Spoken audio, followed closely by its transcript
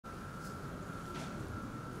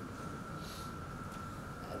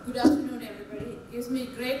Good afternoon, everybody. It gives me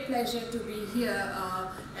great pleasure to be here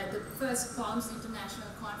at the first POMS International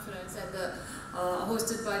Conference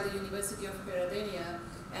hosted by the University of Peradeniya.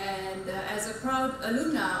 And as a proud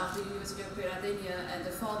alumna of the University of Peradeniya and the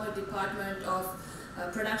former Department of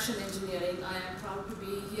Production Engineering, I am proud to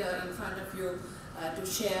be here in front of you to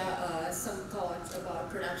share some thoughts about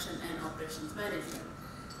production and operations management.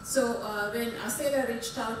 So when Acela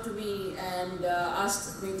reached out to me and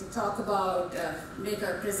asked me to talk about, make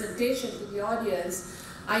a presentation to the audience,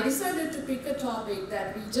 I decided to pick a topic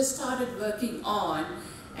that we just started working on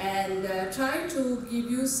and try to give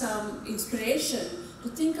you some inspiration to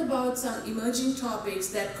think about some emerging topics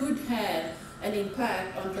that could have an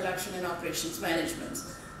impact on production and operations management.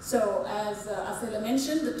 So as Acela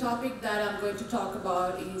mentioned, the topic that I'm going to talk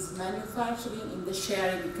about is manufacturing in the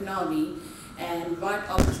sharing economy and what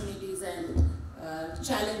opportunities and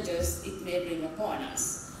challenges it may bring upon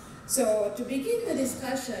us. So to begin the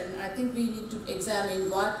discussion, I think we need to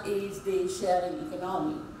examine what is the sharing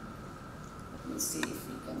economy. Let me see if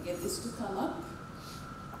we can get this to come up.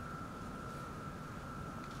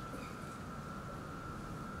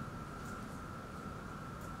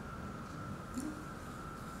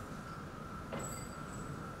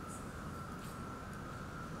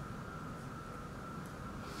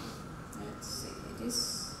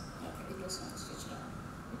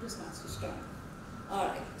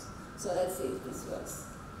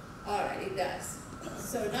 It does.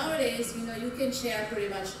 So nowadays, you can share pretty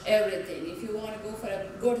much everything. If you want to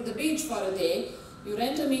go to the beach for a day, you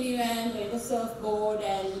rent a minivan, rent a surfboard,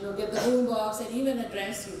 and get the boombox, and even a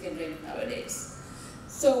dress you can rent nowadays.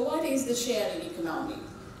 So what is the sharing economy?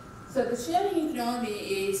 So the sharing economy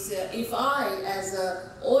is if I, as an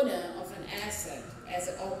owner of an asset, as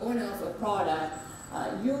an owner of a product,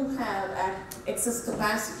 you have excess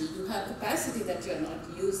capacity. You have capacity that you're not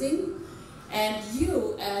using. And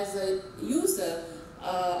you, as a user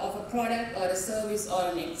of a product or a service or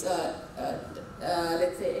an let's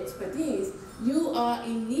say expertise, you are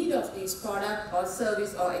in need of this product or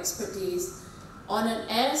service or expertise on an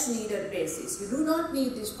as-needed basis. You do not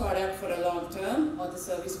need this product for a long term or the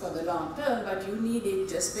service for the long term, but you need it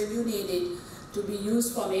just when you need it to be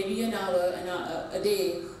used for maybe an hour, a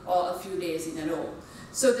day, or a few days in a row.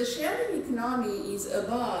 So the sharing economy is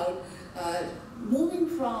about moving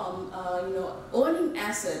from owning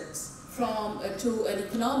assets to an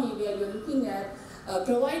economy where you're looking at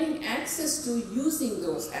providing access to using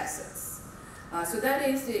those assets. So that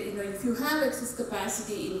is, if you have excess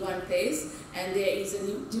capacity in one place and there is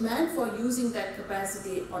a demand for using that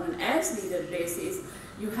capacity on an as-needed basis,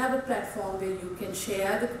 you have a platform where you can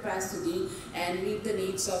share the capacity and meet the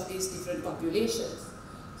needs of these different populations.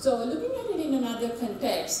 So looking at it in another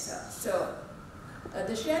context,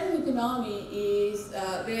 the sharing economy is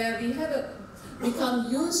where we have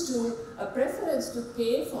become used to a preference to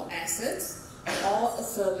pay for assets or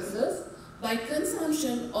services by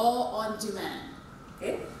consumption or on demand.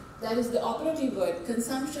 Okay? That is the operative word,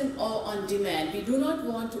 consumption or on demand. We do not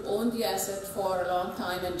want to own the asset for a long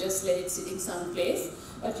time and just let it sitting someplace,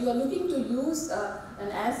 but you are looking to use an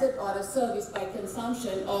asset or a service by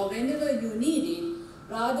consumption or whenever you need it,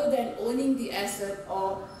 rather than owning the asset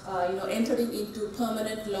or entering into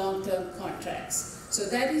permanent long-term contracts. So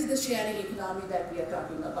that is the sharing economy that we are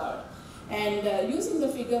talking about. And using the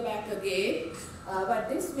figure back again, what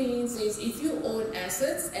this means is if you own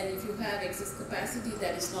assets and if you have excess capacity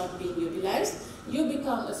that is not being utilized, you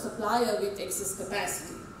become a supplier with excess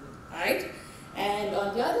capacity, right? And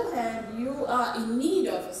on the other hand, you are in need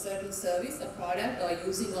of a certain service, a product, or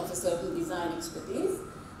using of a certain design expertise,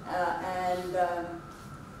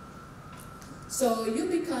 so you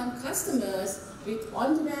become customers with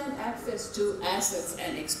on-demand access to assets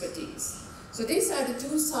and expertise. So these are the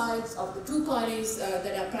two sides of the two parties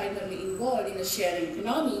that are primarily involved in a sharing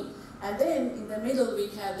economy. And then in the middle we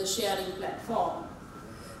have the sharing platform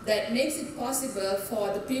that makes it possible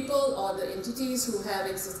for the people or the entities who have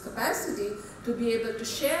excess capacity to be able to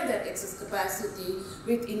share that excess capacity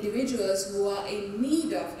with individuals who are in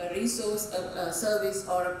need of a resource, a service,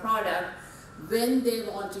 or a product when they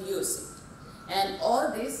want to use it. And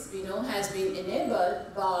all this, has been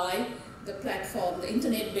enabled by the platform, the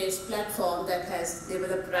internet-based platform that has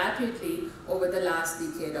developed rapidly over the last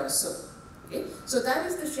decade or so. Okay? So that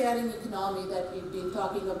is the sharing economy that we've been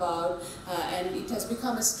talking about, and it has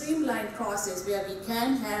become a streamlined process where we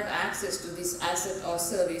can have access to this asset or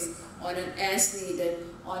service on an as-needed,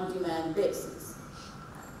 on-demand basis.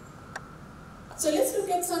 So let's look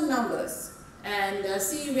at some numbers and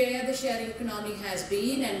see where the sharing economy has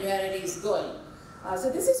been and where it is going.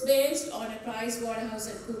 So this is based on a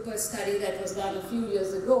PricewaterhouseCoopers study that was done a few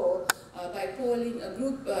years ago by polling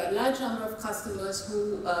a large number of customers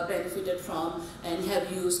who benefited from and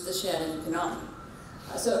have used the sharing economy.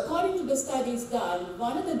 So according to the studies done,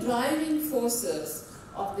 one of the driving forces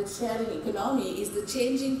of the sharing economy is the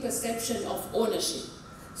changing perception of ownership.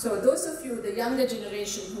 So those of you, the younger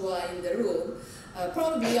generation who are in the room,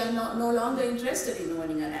 probably are no longer interested in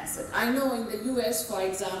owning an asset. I know in the US, for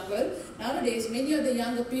example, nowadays many of the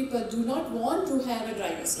younger people do not want to have a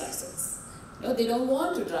driver's license. No, they don't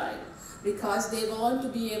want to drive because they want to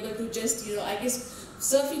be able to just, I guess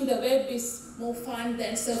surfing the web is more fun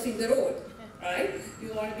than surfing the road, right?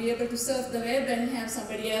 You want to be able to surf the web and have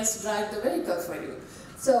somebody else drive the vehicle for you.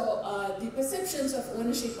 So the perceptions of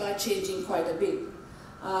ownership are changing quite a bit.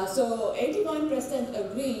 So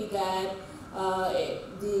 81% agree that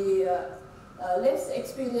less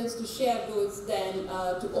experience to share goods than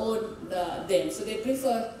to own them. So they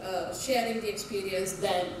prefer sharing the experience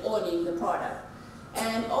than owning the product.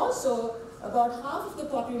 And also, about half of the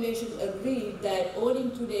population agreed that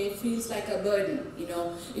owning today feels like a burden.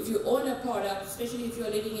 If you own a product, especially if you're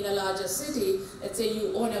living in a larger city, let's say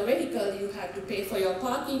you own a vehicle, you have to pay for your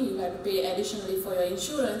parking, you have to pay additionally for your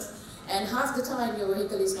insurance, and half the time your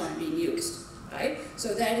vehicle is not being used, right?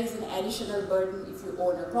 So that is an additional burden if you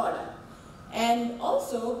own a product. And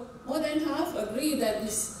also, more than half agree that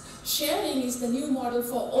this sharing is the new model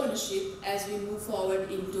for ownership as we move forward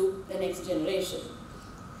into the next generation.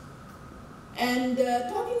 And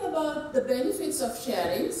talking about the benefits of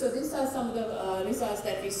sharing, so these are some of the results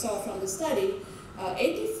that we saw from the study.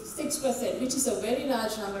 86%, which is a very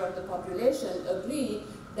large number of the population, agree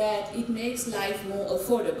that it makes life more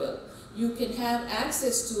affordable. You can have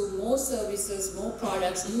access to more services, more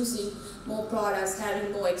products, using more products,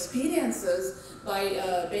 having more experiences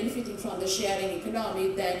by benefiting from the sharing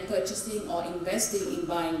economy than purchasing or investing in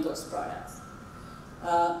buying those products.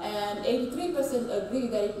 And 83% agree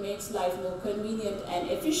that it makes life more convenient and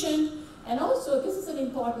efficient. And also, this is an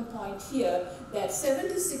important point here, that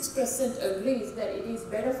 76% agrees that it is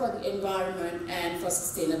better for the environment and for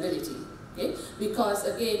sustainability. Okay? Because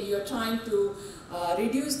again, you're trying to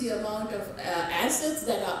reduce the amount of assets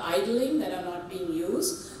that are idling, that are not being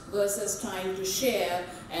used, versus trying to share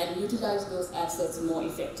and utilize those assets more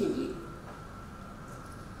effectively.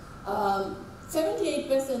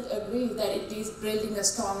 78% agree that it is building a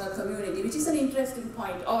stronger community, which is an interesting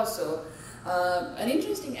point also. An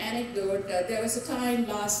interesting anecdote, there was a time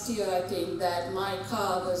last year, I think, that my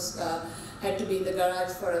car had to be in the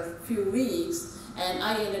garage for a few weeks, and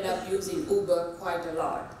I ended up using Uber quite a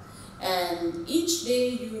lot. And each day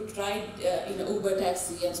you ride in an Uber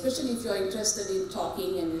taxi, and especially if you're interested in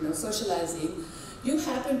talking and socializing, you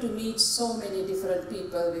happen to meet so many different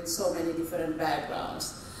people with so many different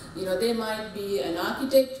backgrounds. There might be an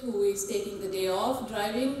architect who is taking the day off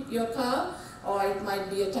driving your car, or it might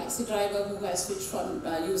be a taxi driver who has switched from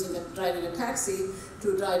driving a taxi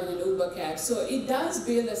to driving an Uber cab. So it does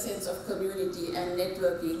build a sense of community and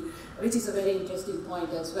networking, which is a very interesting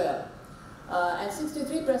point as well. And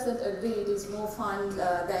 63% agree it is more fun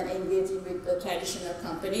than engaging with the traditional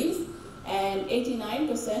companies. And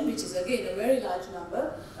 89%, which is again a very large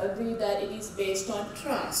number, agree that it is based on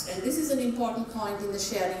trust. And this is an important point in the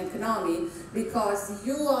sharing economy, because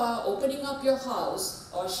you are opening up your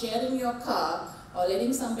house or sharing your car or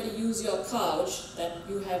letting somebody use your couch that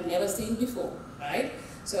you have never seen before, right?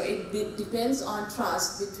 So it depends on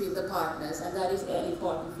trust between the partners, and that is an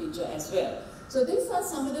important feature as well. So these are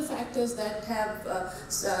some of the factors that have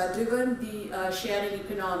driven the sharing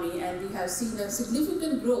economy, and we have seen a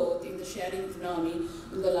significant growth in the sharing economy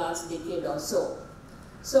in the last decade or so.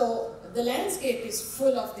 So the landscape is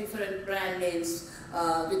full of different brand names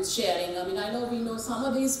with sharing. I mean, we know some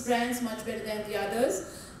of these brands much better than the others.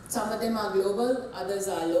 Some of them are global, others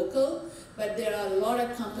are local, but there are a lot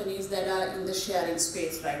of companies that are in the sharing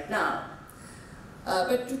space right now.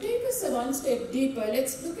 But to take us one step deeper,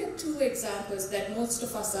 let's look at two examples that most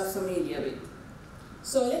of us are familiar with.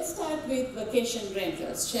 So let's start with vacation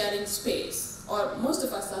rentals, sharing space, or most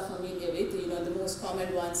of us are familiar with. The most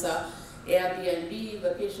common ones are Airbnb,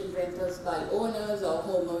 vacation rentals by owners, or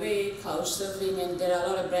home away, couch surfing, and there are a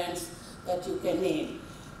lot of brands that you can name.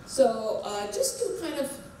 So just to kind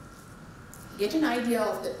of get an idea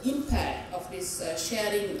of the impact of this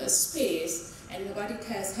sharing space and what it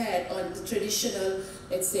has had on the traditional,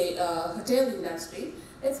 let's say, hotel industry,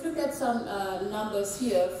 let's look at some numbers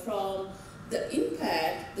here from the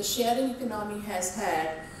impact the sharing economy has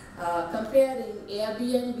had comparing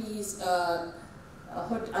Airbnb's,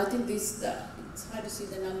 I think this, it's hard to see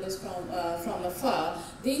the numbers from afar.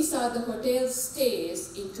 These are the hotel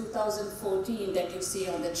stays in 2014 that you see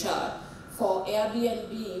on the chart for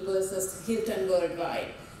Airbnb versus Hilton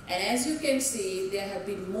Worldwide. And as you can see, there have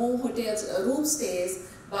been more hotels, room stays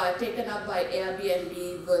taken up by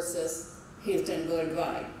Airbnb versus Hilton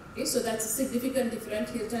worldwide. Okay, so that's a significant difference.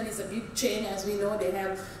 Hilton is a big chain, as we know.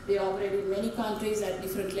 They operate in many countries at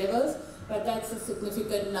different levels, but that's a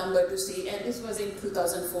significant number to see. And this was in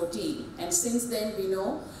 2014. And since then, we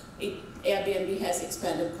know Airbnb has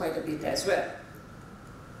expanded quite a bit as well.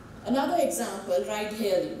 Another example,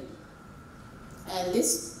 ride-hailing. And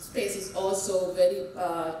this space is also very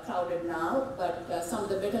crowded now, but some of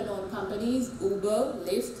the better-known companies, Uber,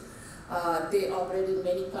 Lyft, they operate in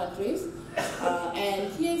many countries.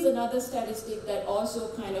 And here's another statistic that also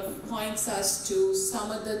kind of points us to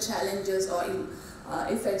some of the challenges or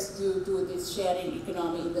effects due to this sharing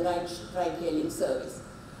economy in the ride-hailing service.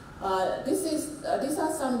 These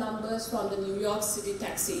are some numbers from the New York City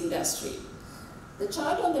taxi industry. The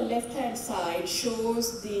chart on the left-hand side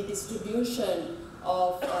shows the distribution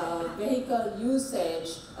of vehicle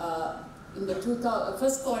usage in the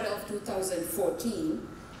first quarter of 2014.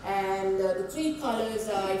 And the three colors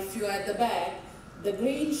are, if you're at the back, the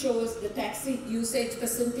green shows the taxi usage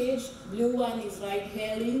percentage, blue one is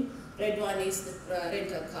ride-hailing, red one is the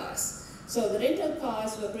rental cars. So the rental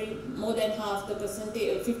cars were more than half the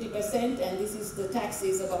percentage, 50%, and this is the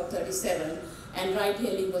taxis, about 37%, and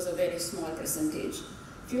ride-hailing was a very small percentage.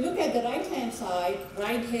 If you look at the right-hand side,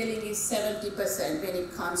 ride-hailing is 70% when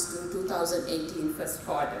it comes to 2018 first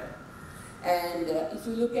quarter. And if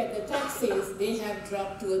you look at the taxis, they have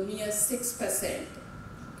dropped to a mere 6%.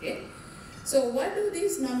 Okay? So what do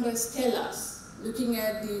these numbers tell us, looking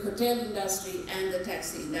at the hotel industry and the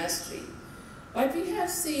taxi industry? What we have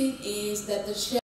seen is that the share